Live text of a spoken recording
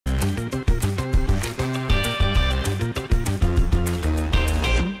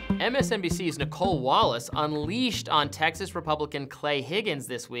MSNBC's Nicolle Wallace unleashed on Texas Republican Clay Higgins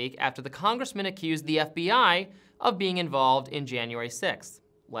this week after the congressman accused the FBI of being involved in January 6th.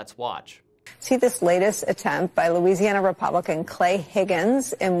 Let's watch. See this latest attempt by Louisiana Republican Clay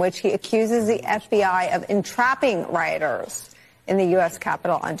Higgins, in which he accuses the FBI of entrapping rioters in the U.S.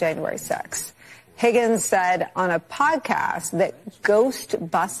 Capitol on January 6th. Higgins said on a podcast that ghost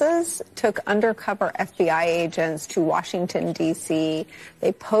buses took undercover FBI agents to Washington, D.C.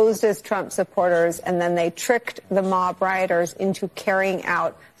 They posed as Trump supporters, and then they tricked the mob rioters into carrying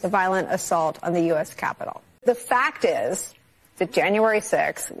out the violent assault on the U.S. Capitol. The fact is that January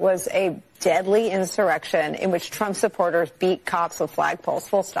 6th was a deadly insurrection in which Trump supporters beat cops with flagpoles,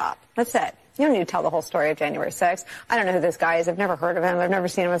 full stop. That's it. You don't need to tell the whole story of January 6th. I don't know who this guy is. I've never heard of him. I've never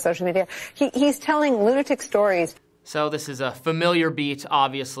seen him on social media. He's telling lunatic stories. So this is a familiar beat,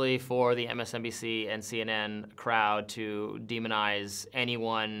 obviously, for the MSNBC and CNN crowd to demonize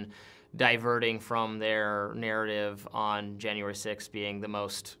anyone diverting from their narrative on January 6th being the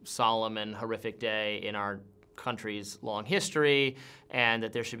most solemn and horrific day in our country's long history, and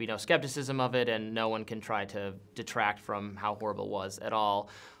that there should be no skepticism of it, and no one can try to detract from how horrible it was at all.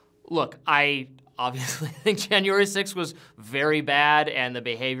 Look, I obviously think January 6th was very bad, and the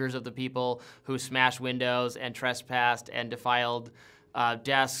behaviors of the people who smashed windows and trespassed and defiled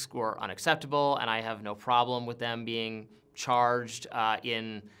desks were unacceptable, and I have no problem with them being charged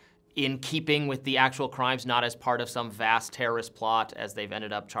in keeping with the actual crimes, not as part of some vast terrorist plot, as they've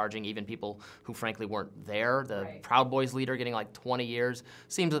ended up charging even people who frankly weren't there. The Proud Boys leader getting like 20 years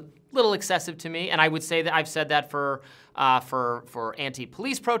seems a little excessive to me, and I would say that I've said that for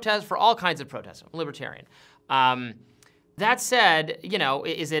anti-police protests, for all kinds of protests. I'm libertarian. That said, you know,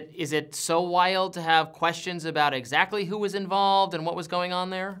 is it so wild to have questions about exactly who was involved and what was going on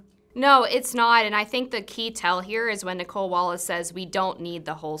there? No, it's not, and I think the key tell here is when Nicolle Wallace says we don't need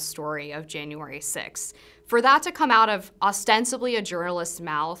the whole story of January 6th. For that to come out of ostensibly a journalist's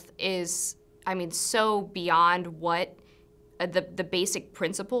mouth is, I mean, so beyond what the basic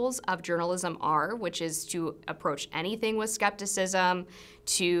principles of journalism are, which is to approach anything with skepticism,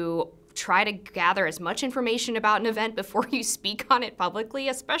 to try to gather as much information about an event before you speak on it publicly,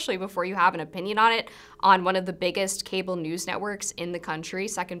 especially before you have an opinion on it on one of the biggest cable news networks in the country,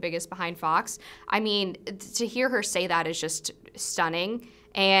 second biggest behind Fox. I mean, to hear her say that is just stunning.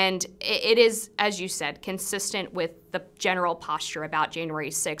 And it is, as you said, consistent with the general posture about January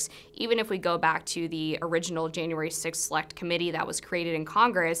 6th. Even if we go back to the original January 6th Select Committee that was created in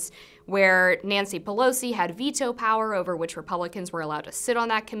Congress, where Nancy Pelosi had veto power over which Republicans were allowed to sit on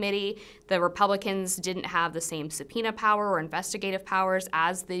that committee. The Republicans didn't have the same subpoena power or investigative powers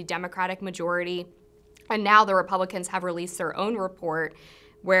as the Democratic majority. And now the Republicans have released their own report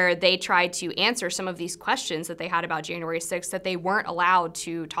where they tried to answer some of these questions that they had about January 6th that they weren't allowed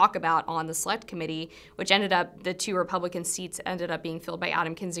to talk about on the Select Committee, which ended up, the two Republican seats ended up being filled by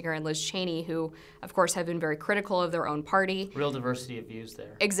Adam Kinzinger and Liz Cheney, who, of course, have been very critical of their own party. Real diversity of views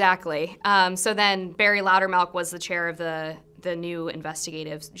there. Exactly. So then Barry Loudermilk was the chair of the new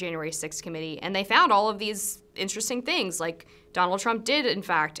investigative January 6th committee, and they found all of these interesting things, like Donald Trump did, in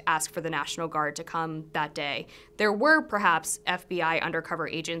fact, ask for the National Guard to come that day. There were perhaps FBI undercover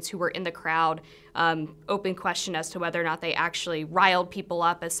agents who were in the crowd, open question as to whether or not they actually riled people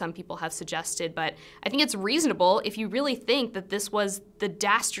up, as some people have suggested, but I think it's reasonable, if you really think that this was the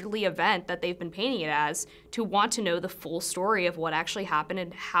dastardly event that they've been painting it as, to want to know the full story of what actually happened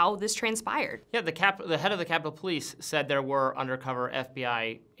and how this transpired. Yeah, the head of the Capitol Police said there were undercover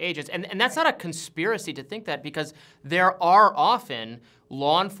FBI agents, and that's not a conspiracy to think that, because there are often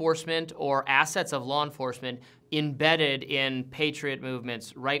law enforcement or assets of law enforcement embedded in patriot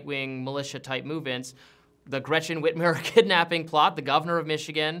movements, right-wing militia-type movements. The Gretchen Whitmer kidnapping plot, the governor of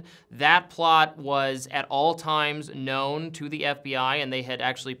Michigan, that plot was at all times known to the FBI, and they had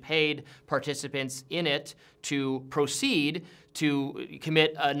actually paid participants in it to proceed to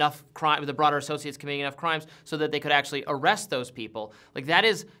commit enough crime, the broader associates committing enough crimes so that they could actually arrest those people. Like that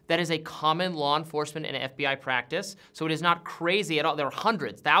is a common law enforcement and FBI practice, so it is not crazy at all. There were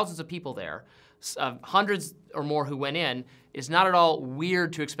hundreds, thousands of people there, hundreds or more who went in. It's not at all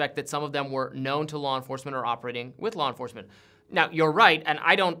weird to expect that some of them were known to law enforcement or operating with law enforcement. Now, you're right, and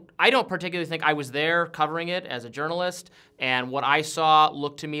I don't particularly think I was there covering it as a journalist, and what I saw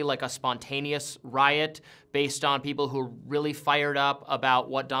looked to me like a spontaneous riot based on people who were really fired up about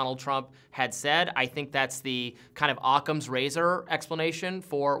what Donald Trump had said. I think that's the kind of Occam's razor explanation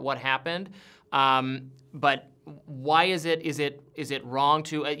for what happened. But why is it wrong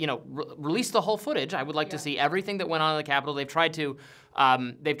to release the whole footage? I would like to see everything that went on in the Capitol. They've tried to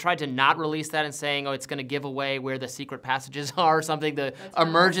They've tried to not release that and saying, oh, it's going to give away where the secret passages are or something, the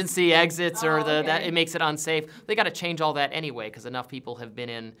emergency exits or that it makes it unsafe. They got to change all that anyway because enough people have been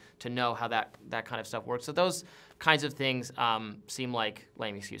in to know how that kind of stuff works. So those kinds of things seem like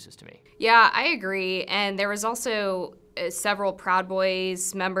lame excuses to me. Yeah, I agree. And there was also several Proud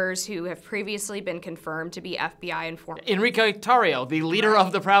Boys members who have previously been confirmed to be FBI informants. Enrique Tarrio, the leader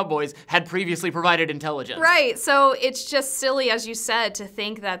of the Proud Boys, had previously provided intelligence. Right, so it's just silly, as you said, to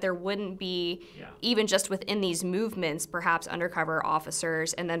think that there wouldn't be, even just within these movements, perhaps undercover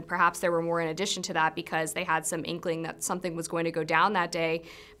officers, and then perhaps there were more in addition to that because they had some inkling that something was going to go down that day.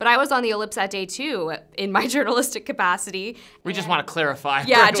 But I was on the ellipse that day too, in my journalistic capacity. We just want to clarify.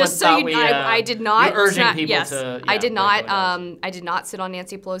 Yeah, just so you know, I did not. You're urging people to. I did not. I did not sit on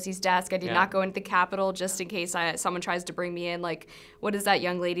Nancy Pelosi's desk. I did not go into the Capitol just in case someone tries to bring me in. Like, what is that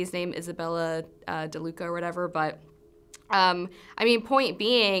young lady's name? Isabella DeLuca or whatever. But I mean, point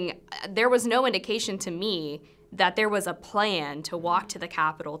being, there was no indication to me that there was a plan to walk to the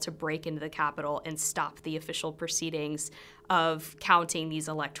Capitol, to break into the Capitol and stop the official proceedings of counting these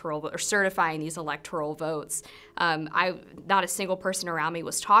electoral or certifying these electoral votes. Not a single person around me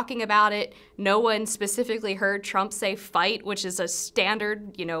was talking about it. No one specifically heard Trump say fight, which is a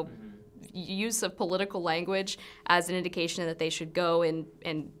standard, use of political language as an indication that they should go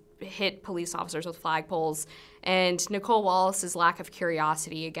and hit police officers with flagpoles. And Nicolle Wallace's lack of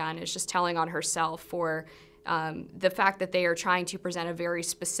curiosity, again, is just telling on herself for the fact that they are trying to present a very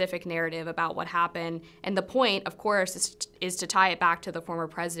specific narrative about what happened. And the point, of course, is to tie it back to the former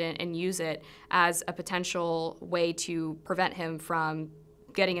president and use it as a potential way to prevent him from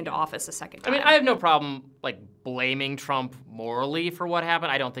getting into office a second time. I mean, I have no problem blaming Trump morally for what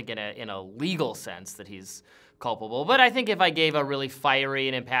happened. I don't think in a legal sense that he's culpable. But I think if I gave a really fiery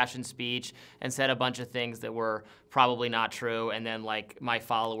and impassioned speech and said a bunch of things that were probably not true, and then my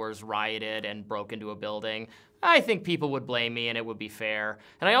followers rioted and broke into a building, I think people would blame me and it would be fair.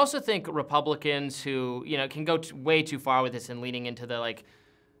 And I also think Republicans who, can go way too far with this and leaning into the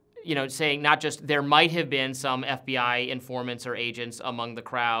saying not just there might have been some FBI informants or agents among the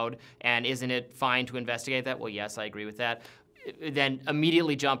crowd, and isn't it fine to investigate that? Well, yes, I agree with that. Then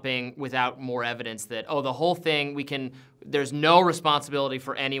immediately jumping without more evidence that, the whole thing, there's no responsibility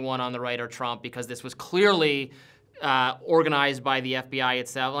for anyone on the right or Trump because this was clearly organized by the FBI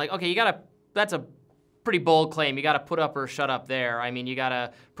itself. Okay, that's a pretty bold claim. You gotta put up or shut up there. I mean, you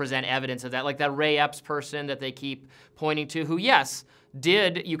gotta present evidence of that. Like that Ray Epps person that they keep pointing to, who, yes,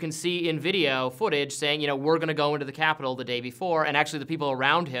 you can see in video footage saying, we're going to go into the Capitol the day before, and actually the people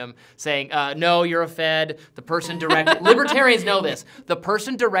around him saying, no, you're a Fed. The person libertarians know this. The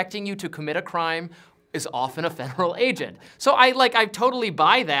person directing you to commit a crime is often a federal agent. So I totally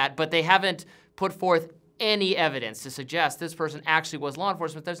buy that, but they haven't put forth any evidence to suggest this person actually was law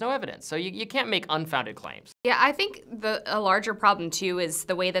enforcement. There's no evidence. So you can't make unfounded claims. Yeah, I think a larger problem, too, is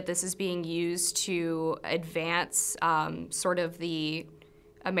the way that this is being used to advance sort of the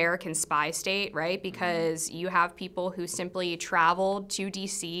American spy state, right? Because you have people who simply traveled to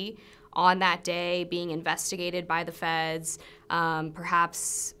D.C. on that day being investigated by the feds,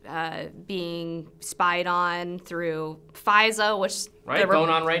 perhaps being spied on through FISA, which going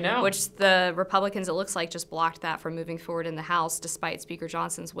on right now, which the Republicans, it looks like, just blocked that from moving forward in the House, despite Speaker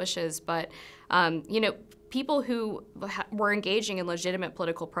Johnson's wishes. But people who were engaging in legitimate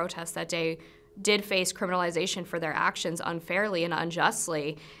political protests that day did face criminalization for their actions unfairly and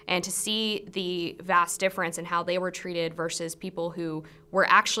unjustly, and to see the vast difference in how they were treated versus people who were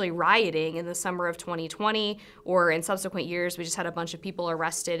actually rioting in the summer of 2020, or in subsequent years, we just had a bunch of people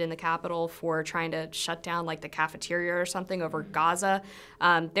arrested in the Capitol for trying to shut down the cafeteria or something over Gaza.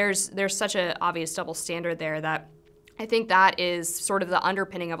 There's such an obvious double standard there that I think that is sort of the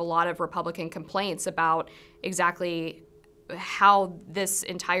underpinning of a lot of Republican complaints about exactly how this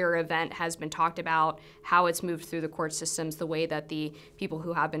entire event has been talked about, how it's moved through the court systems, the way that the people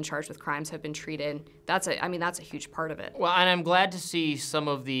who have been charged with crimes have been treated. That's a huge part of it. Well, and I'm glad to see some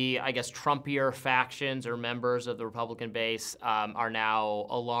of the, Trumpier factions or members of the Republican base are now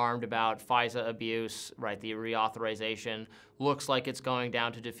alarmed about FISA abuse, right? The reauthorization looks like it's going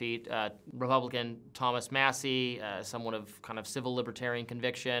down to defeat Republican Thomas Massie, someone of kind of civil libertarian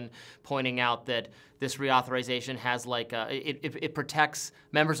conviction, pointing out that this reauthorization has it protects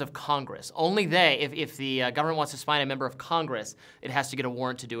members of Congress. Only they, if the government wants to spy a member of Congress, it has to get a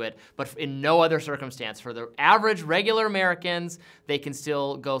warrant to do it. But in no other circumstance, for the average regular Americans, they can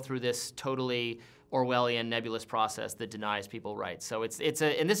still go through this totally Orwellian nebulous process that denies people rights. So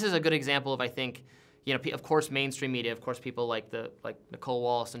and this is a good example of, I think, you know, of course, mainstream media, of course, people like Nicolle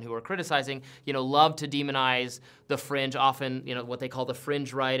Wallace and who are criticizing, you know, love to demonize the fringe, often, you know, what they call the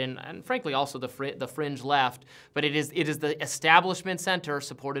fringe right, and frankly also the fringe left. But it is the establishment center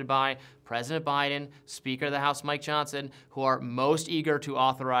supported by President Biden, Speaker of the House Mike Johnson, who are most eager to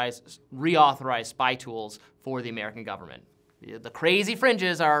reauthorize spy tools for the American government. The crazy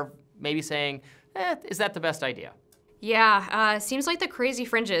fringes are maybe saying, is that the best idea? Yeah, seems like the crazy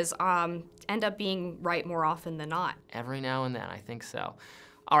fringes end up being right more often than not. Every now and then, I think so.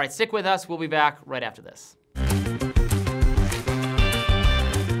 All right, stick with us. We'll be back right after this.